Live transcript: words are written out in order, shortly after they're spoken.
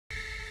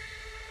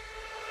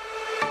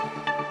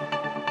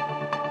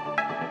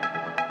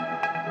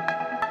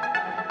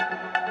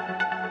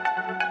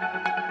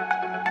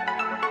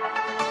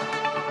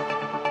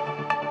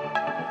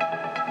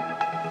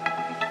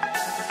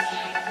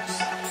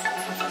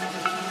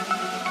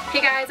Hey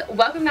guys,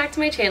 welcome back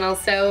to my channel.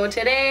 So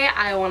today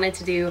I wanted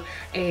to do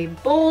a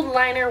bold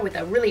liner with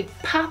a really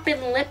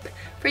poppin' lip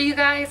for you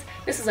guys.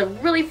 This is a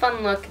really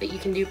fun look that you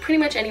can do pretty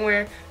much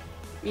anywhere.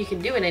 You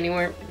can do it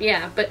anywhere,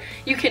 yeah, but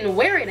you can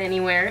wear it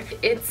anywhere.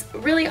 It's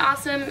really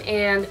awesome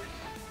and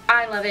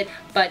I love it,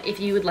 but if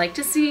you would like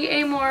to see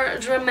a more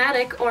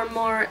dramatic or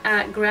more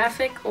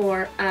graphic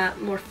or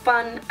more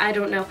fun, I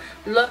don't know,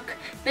 look,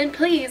 then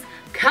please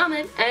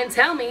comment and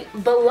tell me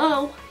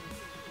below.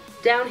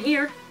 Down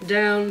here,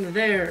 down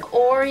there.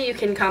 Or you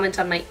can comment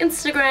on my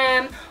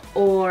Instagram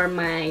or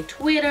my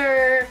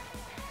Twitter.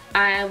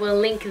 I will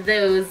link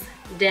those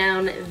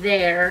down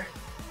there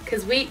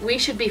because we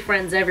should be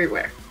friends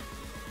everywhere.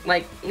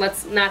 Like,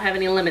 let's not have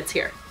any limits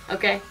here,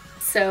 okay?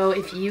 So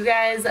if you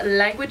guys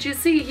like what you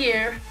see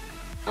here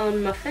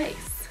on my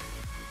face,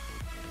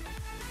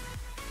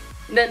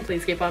 then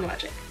please keep on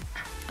watching.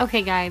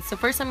 Okay guys, so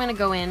first I'm going to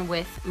go in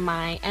with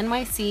my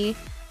NYC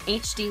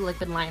HD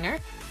Liquid Liner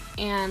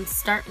and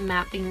start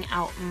mapping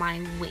out my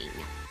wing.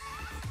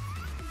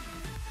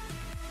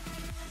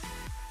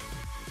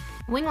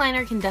 Wing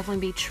liner can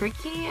definitely be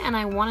tricky and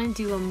I want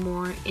to do a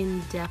more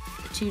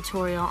in-depth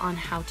tutorial on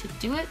how to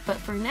do it, but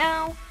for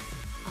now,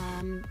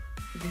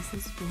 this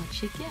is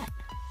what you get.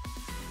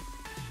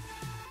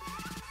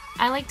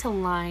 I like to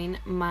line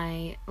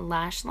my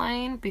lash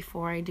line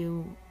before I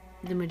do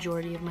the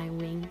majority of my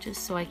wing,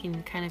 just so I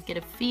can kind of get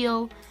a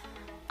feel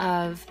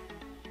of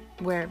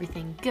where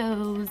everything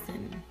goes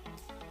and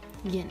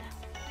you know.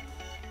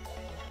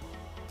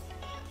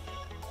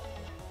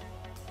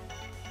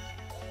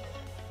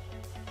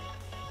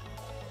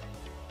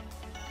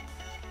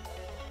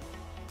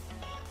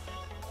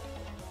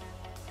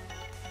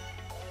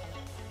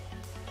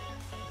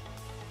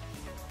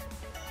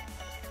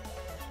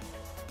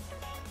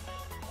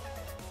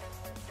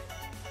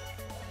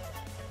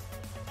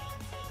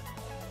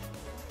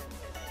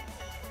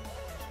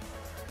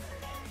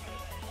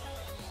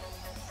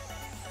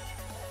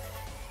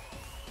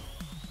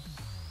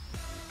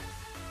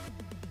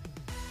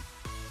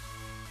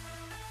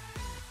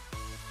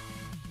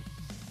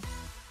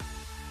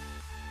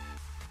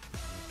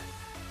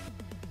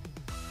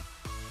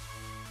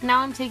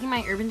 Now I'm taking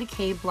my Urban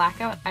Decay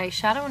Blackout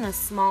eyeshadow in a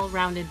small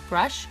rounded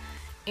brush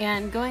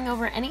and going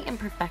over any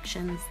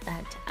imperfections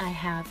that I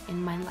have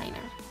in my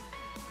liner.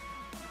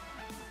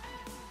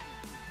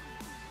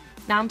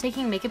 Now I'm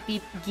taking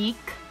Makeupgeek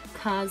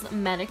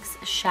Cosmetics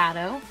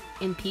Shadow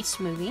in Peach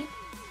Smoothie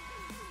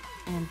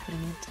and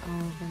putting it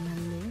over my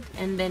lid,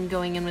 and then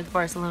going in with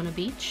Barcelona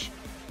Beach.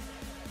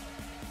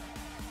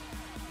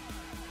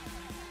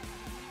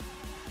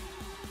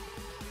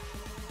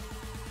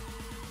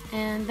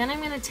 And then I'm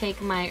going to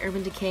take my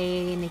Urban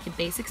Decay Naked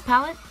Basics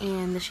palette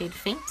in the shade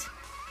Faint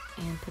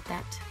and put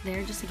that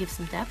there just to give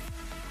some depth.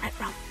 Right,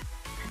 wrong.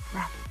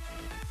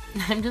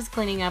 I'm just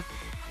cleaning up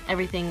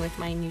everything with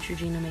my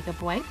Neutrogena makeup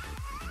wipe.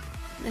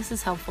 This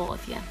is helpful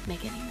if you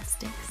make any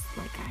mistakes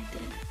like I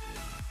did.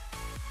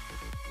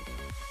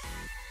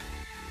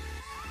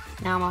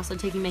 Now I'm also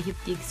taking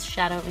Makeupgeek's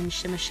shadow in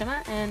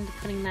Shimma and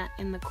putting that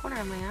in the corner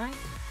of my eye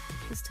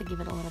just to give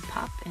it a little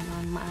pop and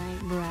on my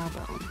brow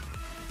bone.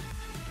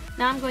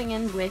 Now I'm going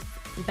in with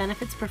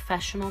Benefit's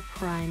Professional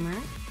Primer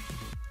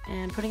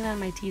and putting that in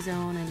my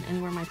T-zone and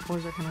anywhere my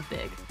pores are kind of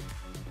big.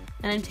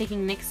 And I'm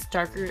taking NYX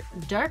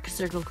Dark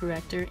Circle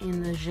Corrector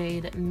in the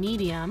shade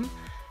Medium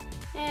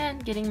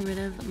and getting rid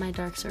of my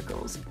dark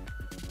circles.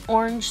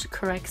 Orange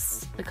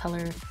corrects the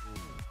color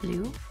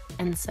blue,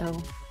 and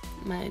so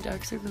my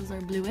dark circles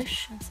are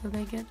bluish, so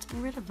they get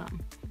rid of them.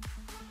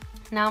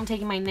 Now I'm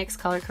taking my NYX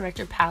Color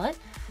Corrector palette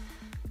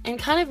and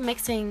kind of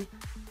mixing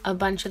a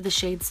bunch of the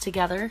shades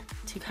together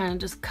to kind of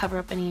just cover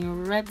up any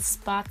red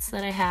spots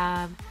that I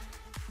have,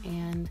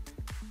 and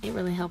it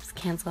really helps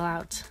cancel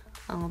out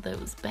all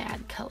those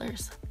bad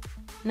colors.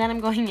 And then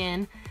I'm going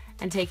in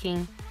and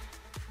taking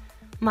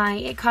my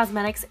IT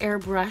Cosmetics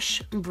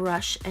airbrush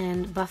brush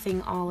and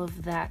buffing all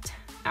of that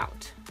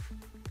out.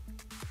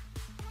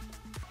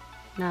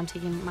 Now I'm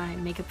taking my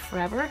Makeup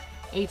Forever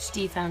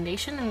HD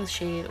foundation in the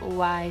shade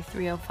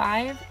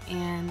Y305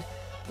 and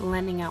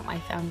blending out my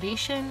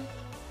foundation.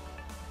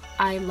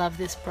 I love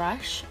this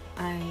brush.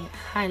 I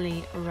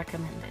highly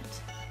recommend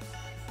it.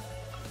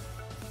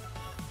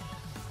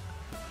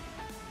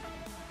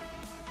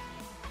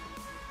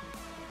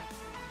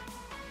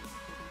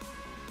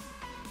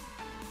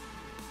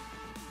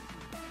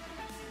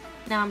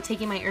 Now I'm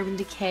taking my Urban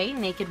Decay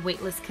Naked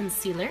Weightless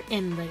Concealer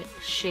in the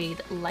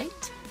shade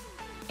Light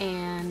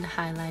and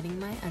highlighting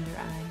my under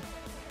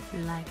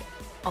eye like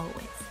always.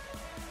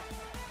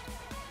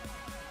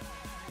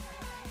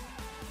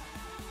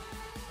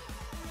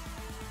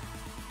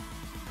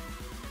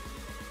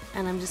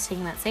 And I'm just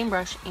taking that same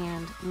brush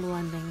and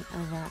blending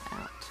that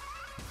out.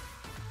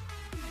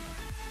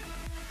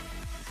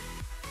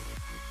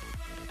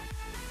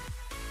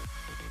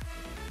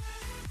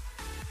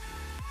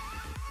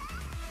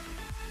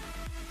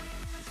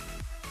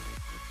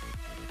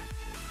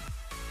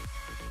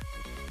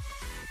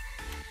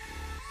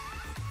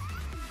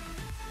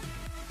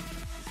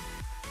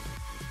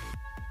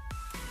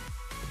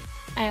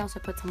 I also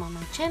put some on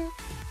my chin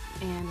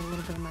and a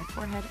little bit on my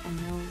forehead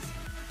and nose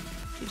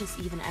to just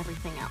even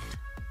everything out.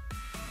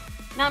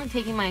 Now I'm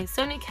taking my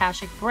Sonia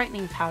Kashuk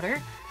brightening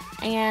powder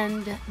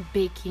and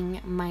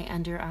baking my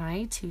under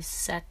eye to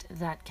set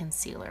that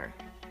concealer.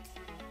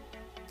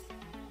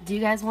 Do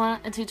you guys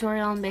want a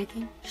tutorial on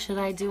baking? Should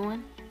I do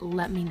one?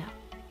 Let me know.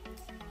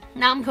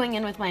 Now I'm going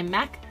in with my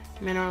MAC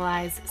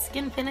Mineralize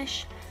Skin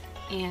Finish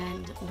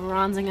and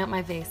bronzing up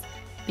my face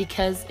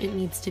because it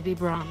needs to be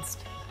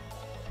bronzed.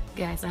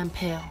 Guys, I'm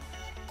pale.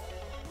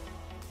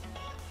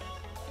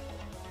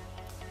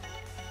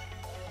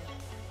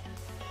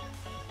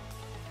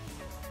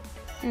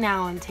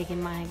 Now I'm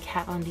taking my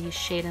Kat Von D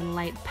Shade and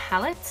Light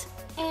palette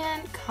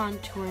and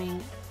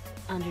contouring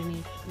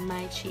underneath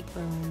my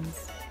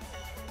cheekbones.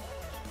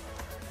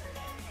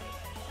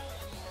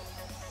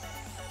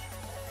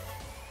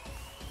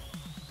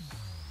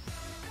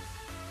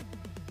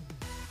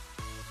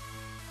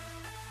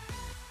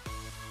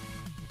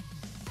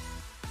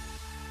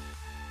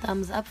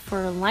 Thumbs up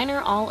for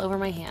liner all over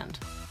my hand.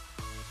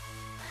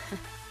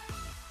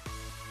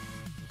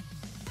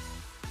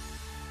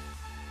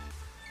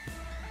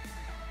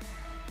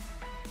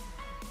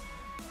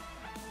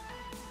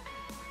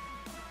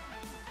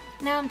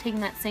 Now I'm taking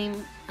that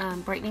same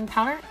brightening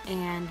powder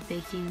and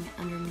baking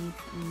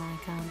underneath my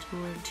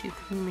contour to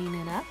clean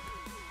it up.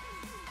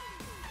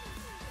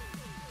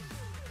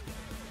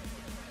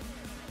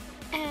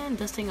 And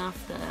dusting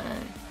off the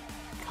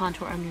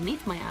contour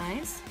underneath my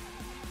eyes.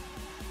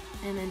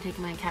 And then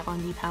taking my Kat Von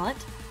D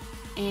palette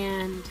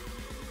and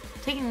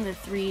taking the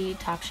 3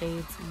 top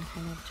shades and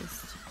kind of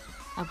just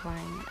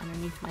applying it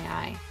underneath my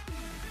eye.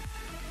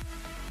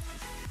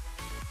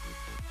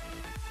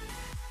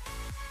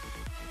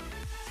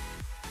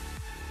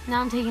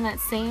 Now I'm taking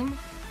that same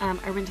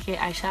Urban Decay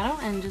eyeshadow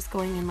and just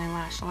going in my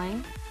lash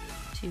line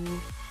to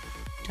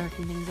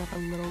darken things up a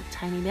little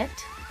tiny bit.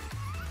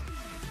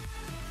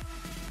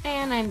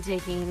 And I'm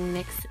taking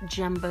NYX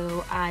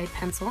Jumbo Eye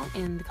Pencil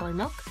in the color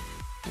Milk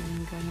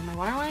and going in my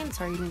waterline.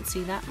 Sorry you didn't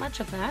see that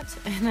much of that.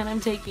 And then I'm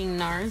taking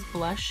Nars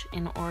blush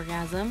in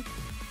Orgasm.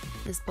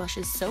 This blush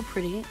is so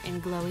pretty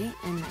and glowy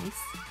and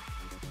nice.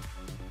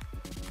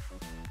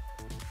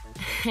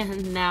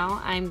 And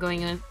now I'm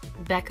going with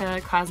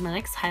Becca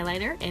Cosmetics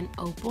highlighter in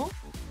Opal.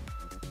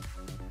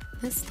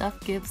 This stuff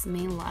gives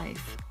me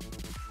life.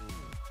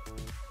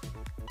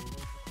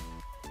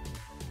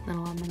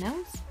 Little on my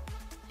nose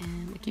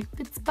and my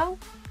Cupid's bow.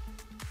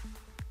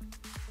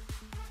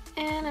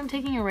 And I'm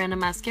taking a random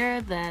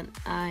mascara that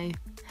I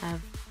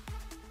have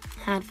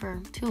had for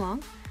too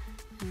long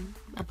and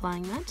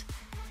applying that.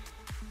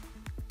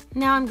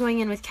 Now I'm going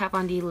in with Kat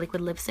Von D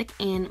liquid lipstick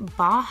in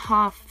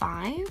Baja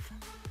 5.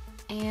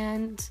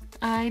 And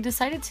I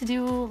decided to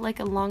do like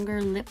a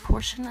longer lip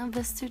portion of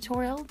this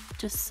tutorial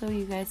just so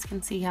you guys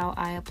can see how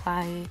I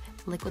apply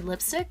liquid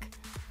lipstick.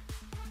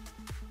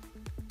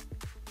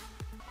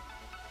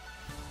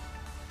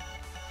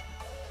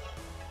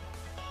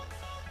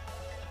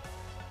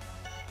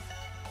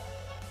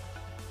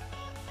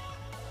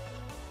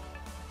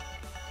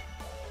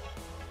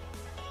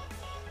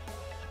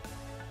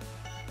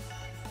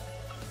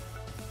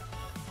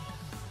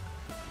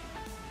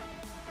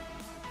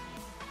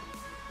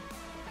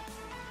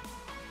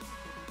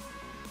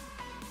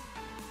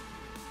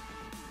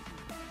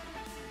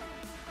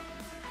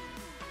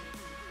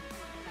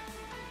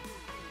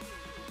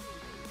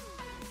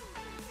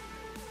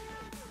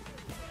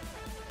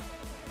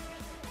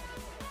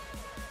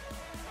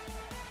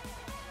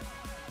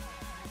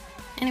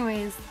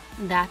 Anyways,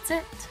 that's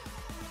it.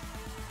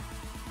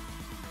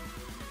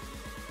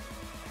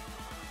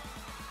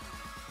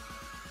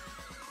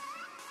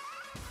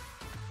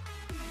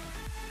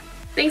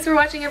 Thanks for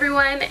watching,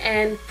 everyone,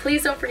 and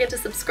please don't forget to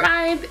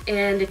subscribe,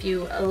 and if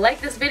you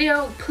like this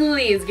video,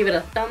 please give it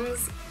a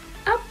thumbs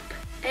up,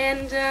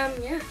 and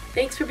yeah,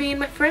 thanks for being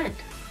my friend.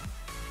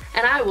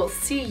 And I will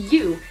see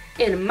you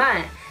in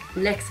my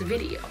next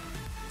video.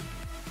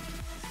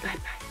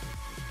 Bye-bye.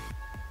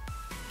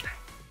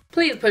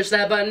 Please push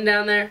that button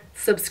down there.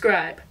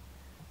 Subscribe.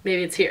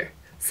 Maybe it's here.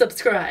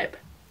 Subscribe.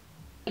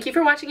 Thank you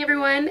for watching,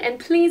 everyone, and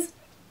please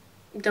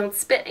don't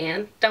spit,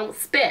 Anne. Don't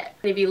spit.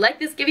 And if you like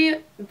this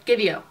video,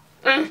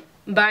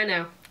 bye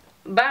now.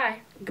 Bye.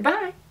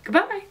 Goodbye.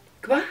 Goodbye.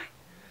 Goodbye.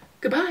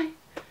 Goodbye.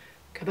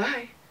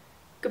 Goodbye.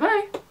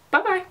 Goodbye.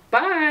 Bye-bye.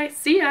 Bye.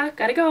 See ya.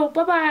 Gotta go.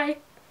 Bye-bye.